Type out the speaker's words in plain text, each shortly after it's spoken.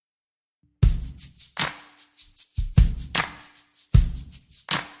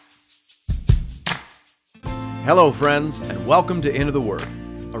Hello, friends, and welcome to Into the Word,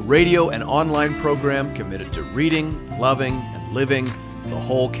 a radio and online program committed to reading, loving, and living the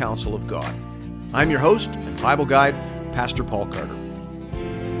whole counsel of God. I'm your host and Bible guide, Pastor Paul Carter.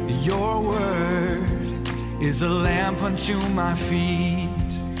 Your word is a lamp unto my feet.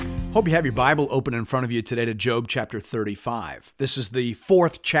 Hope you have your Bible open in front of you today to Job chapter 35. This is the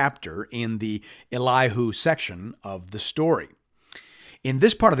fourth chapter in the Elihu section of the story. In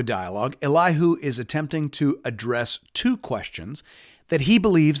this part of the dialogue, Elihu is attempting to address two questions that he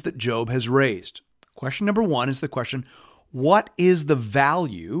believes that Job has raised. Question number one is the question, what is the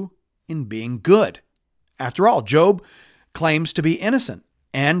value in being good? After all, Job claims to be innocent,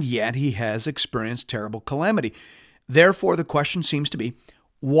 and yet he has experienced terrible calamity. Therefore, the question seems to be,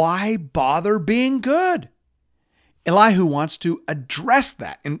 why bother being good? Elihu wants to address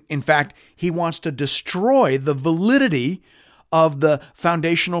that. In fact, he wants to destroy the validity of the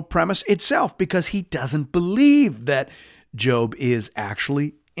foundational premise itself because he doesn't believe that Job is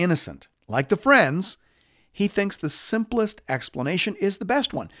actually innocent. Like the friends, he thinks the simplest explanation is the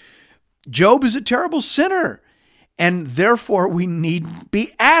best one. Job is a terrible sinner, and therefore we need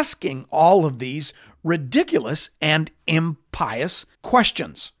be asking all of these ridiculous and impious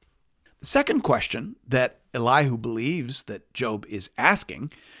questions. The second question that Elihu believes that Job is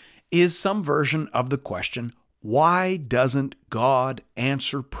asking is some version of the question, why doesn't God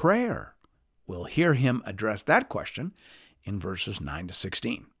answer prayer? We'll hear him address that question in verses 9 to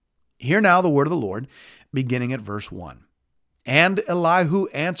 16. Hear now the word of the Lord, beginning at verse 1. And Elihu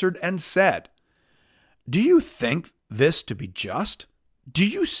answered and said, Do you think this to be just? Do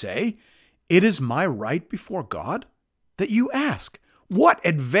you say, It is my right before God? That you ask, What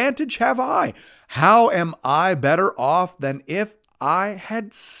advantage have I? How am I better off than if I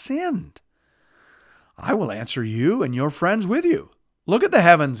had sinned? I will answer you and your friends with you. Look at the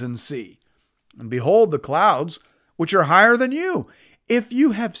heavens and see, and behold the clouds, which are higher than you. If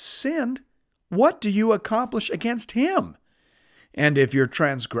you have sinned, what do you accomplish against him? And if your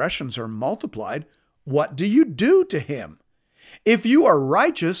transgressions are multiplied, what do you do to him? If you are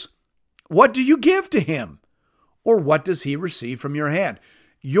righteous, what do you give to him? Or what does he receive from your hand?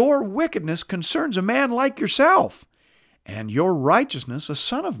 Your wickedness concerns a man like yourself, and your righteousness a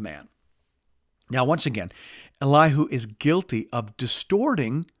son of man. Now, once again, Elihu is guilty of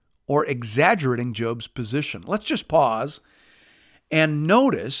distorting or exaggerating Job's position. Let's just pause and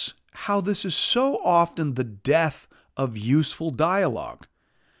notice how this is so often the death of useful dialogue.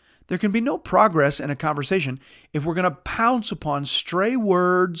 There can be no progress in a conversation if we're going to pounce upon stray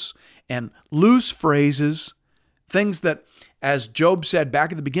words and loose phrases, things that, as Job said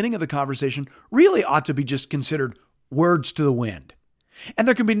back at the beginning of the conversation, really ought to be just considered words to the wind. And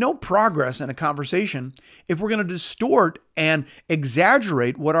there can be no progress in a conversation if we're going to distort and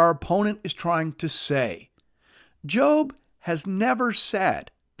exaggerate what our opponent is trying to say. Job has never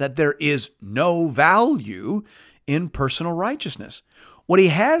said that there is no value in personal righteousness. What he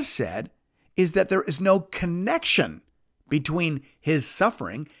has said is that there is no connection between his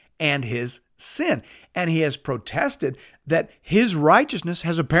suffering and his sin. And he has protested that his righteousness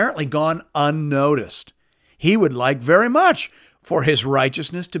has apparently gone unnoticed. He would like very much for his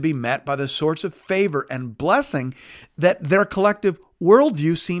righteousness to be met by the sorts of favor and blessing that their collective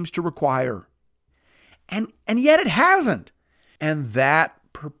worldview seems to require. And yet it hasn't. And that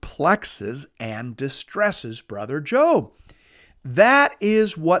perplexes and distresses Brother Job. That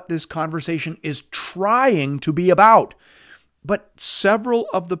is what this conversation is trying to be about. But several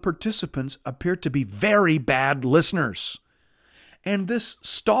of the participants appear to be very bad listeners. And this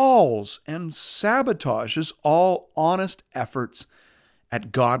stalls and sabotages all honest efforts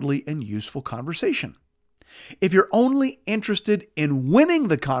at godly and useful conversation. If you're only interested in winning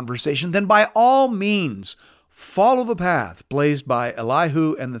the conversation, then by all means, follow the path blazed by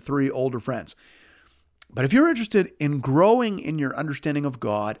Elihu and the three older friends. But if you're interested in growing in your understanding of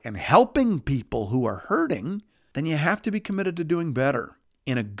God and helping people who are hurting, then you have to be committed to doing better.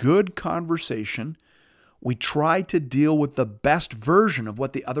 In a good conversation, we try to deal with the best version of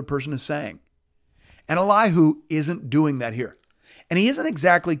what the other person is saying. And Elihu isn't doing that here. And he isn't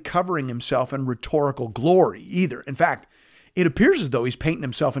exactly covering himself in rhetorical glory either. In fact, it appears as though he's painting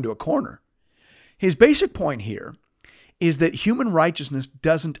himself into a corner. His basic point here is that human righteousness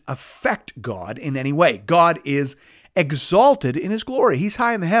doesn't affect God in any way. God is exalted in his glory. He's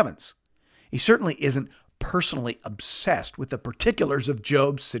high in the heavens. He certainly isn't personally obsessed with the particulars of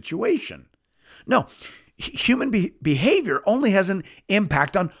Job's situation. No, human behavior only has an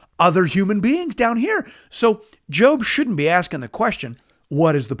impact on other human beings down here. So Job shouldn't be asking the question,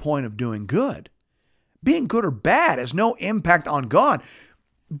 what is the point of doing good? Being good or bad has no impact on God.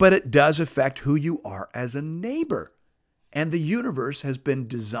 but it does affect who you are as a neighbor. And the universe has been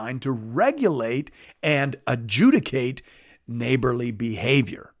designed to regulate and adjudicate neighborly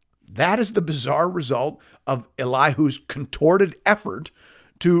behavior. That is the bizarre result of Elihu's contorted effort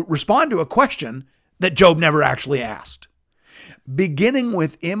to respond to a question that Job never actually asked. Beginning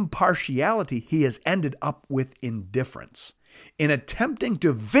with impartiality, he has ended up with indifference. In attempting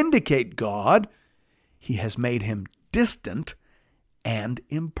to vindicate God, he has made him distant and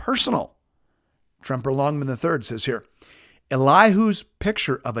impersonal. Tremper Longman III says here, Elihu's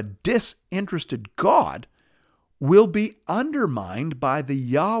picture of a disinterested God will be undermined by the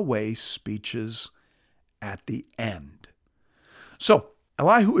Yahweh speeches at the end. So,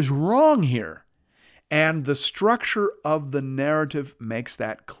 Elihu is wrong here, and the structure of the narrative makes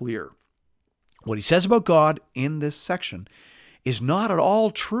that clear. What he says about God in this section is not at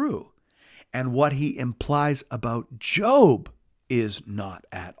all true, and what he implies about Job is not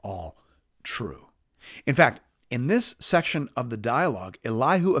at all true. In fact, in this section of the dialogue,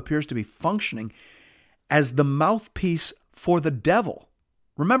 Elihu appears to be functioning as the mouthpiece for the devil.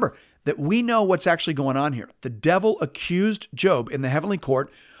 Remember that we know what's actually going on here. The devil accused Job in the heavenly court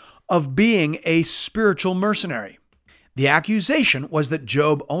of being a spiritual mercenary. The accusation was that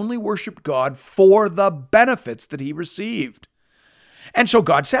Job only worshiped God for the benefits that he received. And so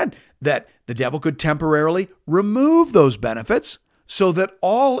God said that the devil could temporarily remove those benefits so that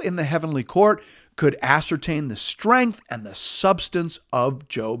all in the heavenly court could ascertain the strength and the substance of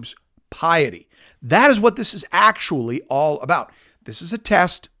Job's piety. That is what this is actually all about. This is a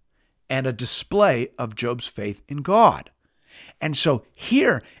test and a display of Job's faith in God. And so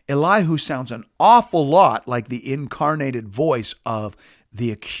here, Elihu sounds an awful lot like the incarnated voice of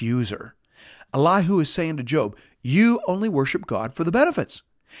the accuser. Elihu is saying to Job, you only worship God for the benefits.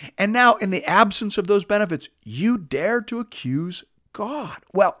 And now, in the absence of those benefits, you dare to accuse God.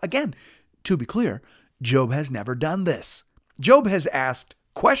 Well, again, to be clear, Job has never done this. Job has asked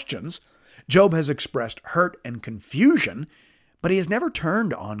questions. Job has expressed hurt and confusion, but he has never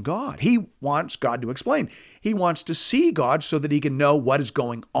turned on God. He wants God to explain. He wants to see God so that he can know what is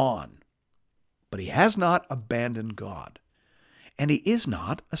going on. But he has not abandoned God. And he is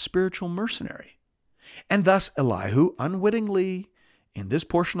not a spiritual mercenary. And thus, Elihu, unwittingly, in this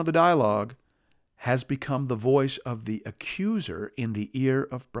portion of the dialogue, has become the voice of the accuser in the ear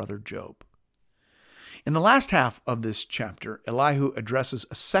of brother Job. In the last half of this chapter, Elihu addresses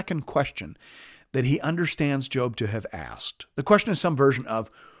a second question that he understands Job to have asked. The question is some version of,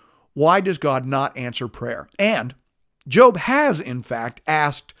 why does God not answer prayer? And Job has, in fact,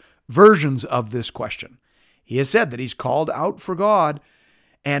 asked versions of this question. He has said that he's called out for God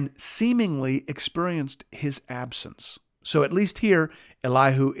and seemingly experienced his absence. So at least here,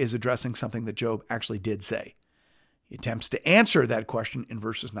 Elihu is addressing something that Job actually did say. He attempts to answer that question in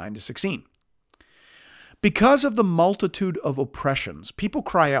verses 9 to 16. Because of the multitude of oppressions, people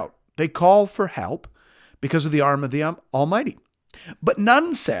cry out. They call for help because of the arm of the Almighty. But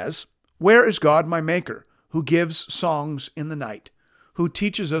none says, where is God my Maker, who gives songs in the night, who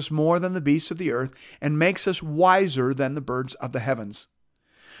teaches us more than the beasts of the earth and makes us wiser than the birds of the heavens?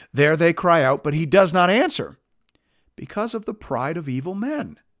 There they cry out, but he does not answer, because of the pride of evil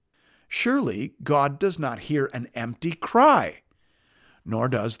men. Surely God does not hear an empty cry, nor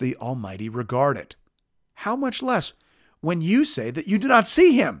does the Almighty regard it. How much less when you say that you do not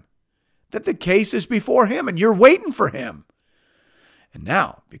see him, that the case is before him and you're waiting for him. And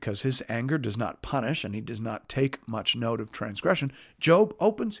now, because his anger does not punish and he does not take much note of transgression, Job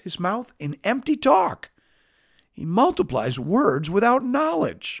opens his mouth in empty talk. He multiplies words without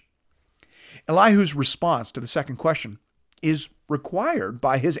knowledge. Elihu's response to the second question is required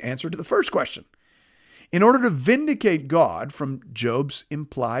by his answer to the first question. In order to vindicate God from Job's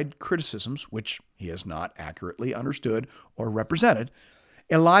implied criticisms, which he has not accurately understood or represented,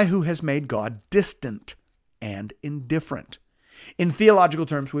 Elihu has made God distant and indifferent. In theological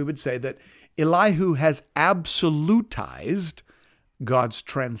terms, we would say that Elihu has absolutized God's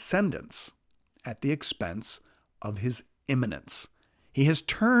transcendence at the expense of his immanence. He has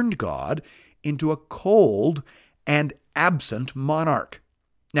turned God into a cold and absent monarch.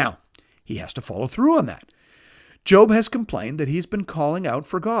 Now, he has to follow through on that. Job has complained that he's been calling out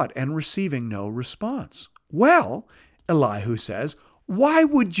for God and receiving no response. Well, Elihu says, why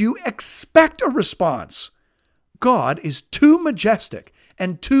would you expect a response? God is too majestic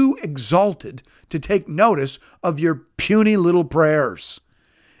and too exalted to take notice of your puny little prayers.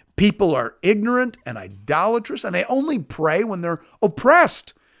 People are ignorant and idolatrous, and they only pray when they're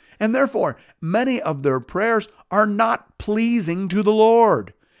oppressed. And therefore, many of their prayers are not pleasing to the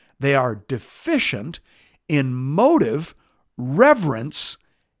Lord. They are deficient in motive, reverence,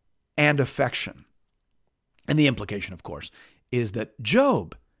 and affection. And the implication, of course, is that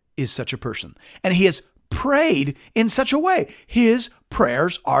Job is such a person, and he has prayed in such a way. His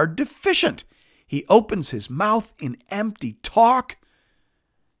prayers are deficient. He opens his mouth in empty talk,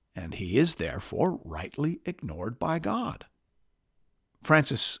 and he is therefore rightly ignored by God.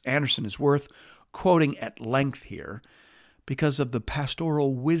 Francis Anderson is worth quoting at length here because of the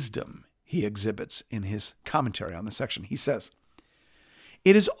pastoral wisdom he exhibits in his commentary on the section. He says,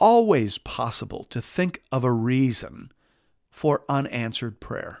 "It is always possible to think of a reason for unanswered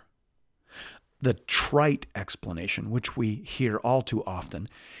prayer. The trite explanation, which we hear all too often,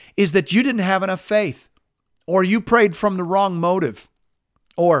 is that you didn't have enough faith, or you prayed from the wrong motive,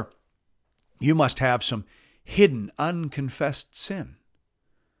 or you must have some hidden, unconfessed sin."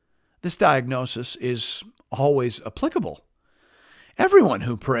 This diagnosis is always applicable. Everyone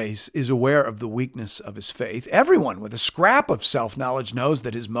who prays is aware of the weakness of his faith. Everyone with a scrap of self-knowledge knows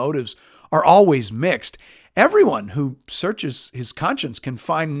that his motives are always mixed. Everyone who searches his conscience can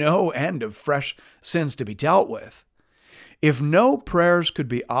find no end of fresh sins to be dealt with. If no prayers could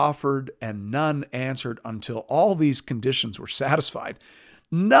be offered and none answered until all these conditions were satisfied,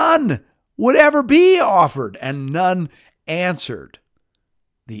 none would ever be offered and none answered.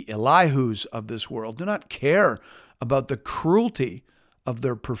 The Elihus of this world do not care about the cruelty of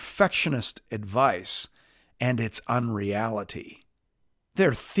their perfectionist advice and its unreality.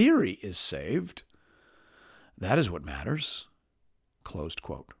 Their theory is saved. That is what matters. Closed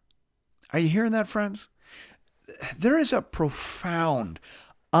quote. Are you hearing that, friends? There is a profound,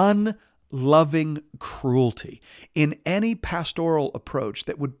 unloving cruelty in any pastoral approach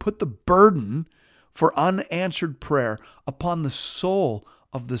that would put the burden for unanswered prayer upon the soul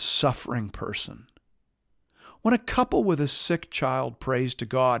of the suffering person. When a couple with a sick child prays to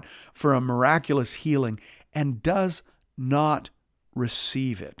God for a miraculous healing and does not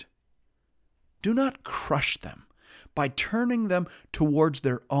receive it, do not crush them by turning them towards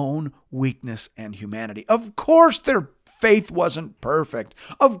their own weakness and humanity. Of course their faith wasn't perfect.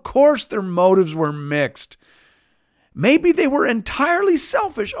 Of course their motives were mixed. Maybe they were entirely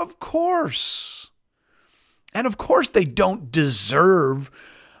selfish. Of course. And of course they don't deserve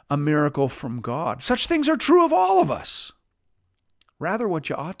a miracle from God. Such things are true of all of us. Rather, what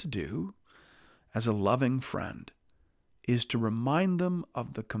you ought to do as a loving friend is to remind them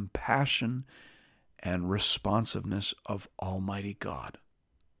of the compassion and responsiveness of Almighty God.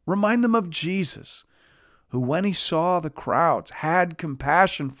 Remind them of Jesus, who when he saw the crowds had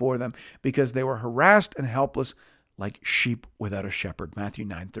compassion for them because they were harassed and helpless like sheep without a shepherd. Matthew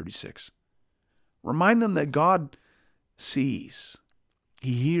 9:36. Remind them that God sees,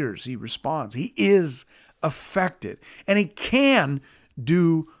 he hears, he responds, he is affected, and he can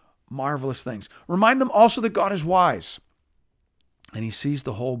do marvelous things. Remind them also that God is wise, and he sees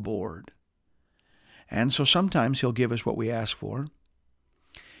the whole board. And so sometimes he'll give us what we ask for,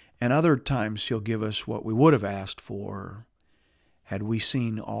 and other times he'll give us what we would have asked for had we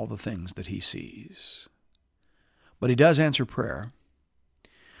seen all the things that he sees. But he does answer prayer.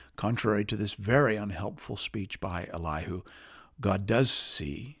 Contrary to this very unhelpful speech by Elihu, God does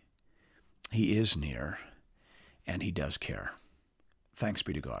see, he is near, and he does care. Thanks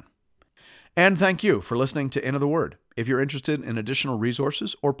be to God. And thank you for listening to In of the Word. If you're interested in additional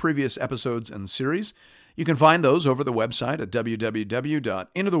resources or previous episodes and series, you can find those over the website at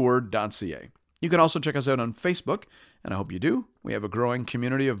www.inoftheword.ca. You can also check us out on Facebook, and I hope you do. We have a growing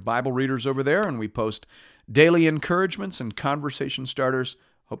community of Bible readers over there, and we post daily encouragements and conversation starters.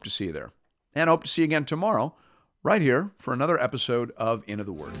 Hope to see you there. And hope to see you again tomorrow, right here, for another episode of In of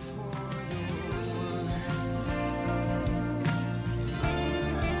the Word.